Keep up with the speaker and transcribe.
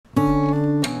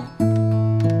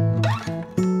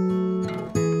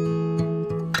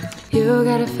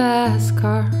got a fast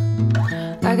car,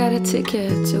 I got a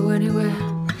ticket to anywhere.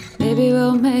 Maybe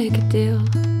we'll make a deal.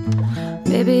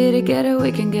 Maybe together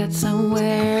we can get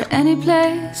somewhere. Any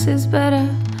place is better.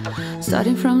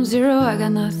 Starting from zero, I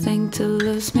got nothing to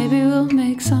lose. Maybe we'll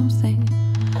make something.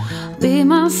 Be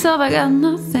myself, I got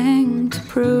nothing to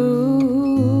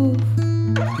prove.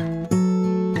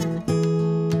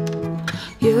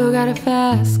 You got a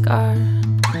fast car,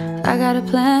 I got a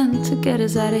plan to get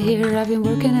us out of here. I've been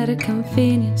working at a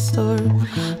convenience store,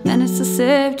 managed to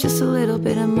save just a little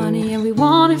bit of money, and we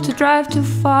won't have to drive too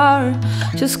far.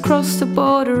 Just cross the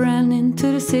border and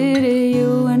into the city.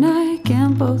 You and I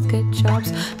can both get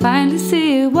jobs, finally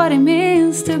see what it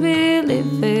means to be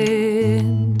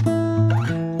living.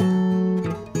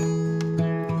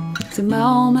 See, my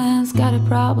old man's got a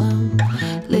problem,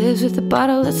 lives with the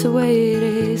bottle, that's the way it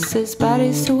is. His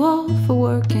body's too old for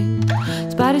working,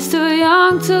 his body's too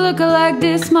young to look like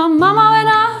this. My mama went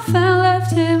off and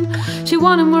left him. She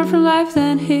wanted more from life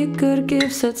than he could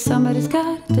give. Said somebody's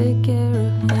gotta take care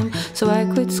of him. So I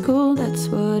quit school, that's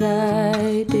what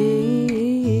I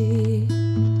did.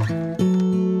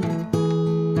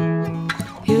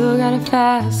 You got a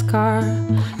fast car,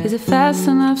 is it fast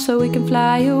enough so we can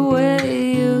fly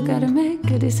away? You gotta make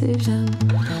a decision,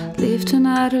 live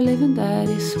tonight or live and die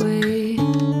this way.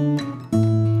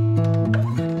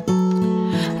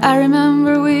 I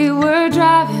remember we were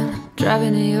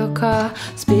driving in your car.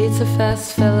 Speed so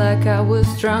fast, felt like I was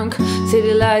drunk.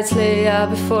 City lights lay out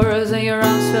before us, and your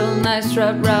arms felt nice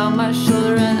wrapped around my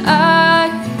shoulder. And I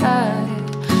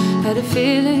had a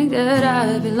feeling that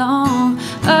I belong.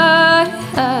 I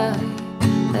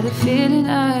had a feeling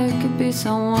I could be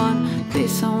someone, be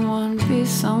someone, be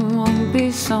someone,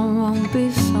 be someone, be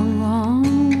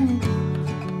someone.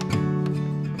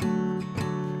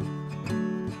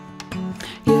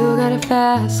 You got a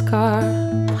fast car,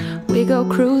 we go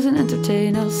cruising,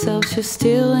 entertain ourselves. You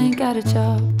still ain't got a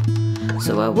job,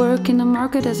 so I work in the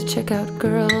market as a checkout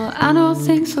girl. I know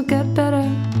things will get better,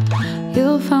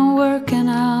 you'll find work and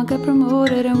I'll get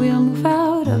promoted, and we'll move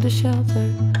out of the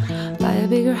shelter, buy a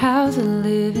bigger house and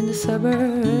live in the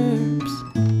suburbs.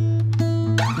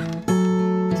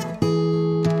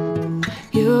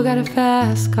 You got a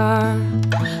fast car,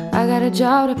 I got a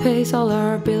job that pays all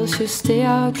our bills. You stay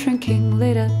out drinking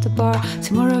late at the bar,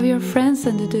 see more of your friends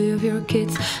than you do of your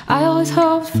kids. I always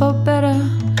hoped for better,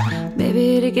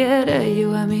 maybe together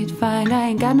you and me'd find. I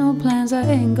ain't got no plans, I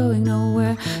ain't going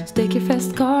nowhere. So take your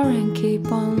fast car and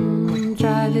keep on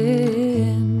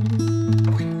driving.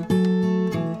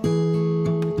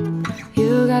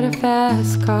 You got a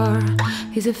fast car,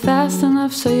 is it fast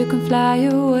enough so you can fly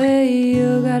away?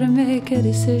 You gotta make a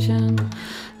decision,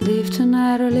 live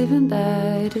tonight or live and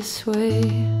die this way.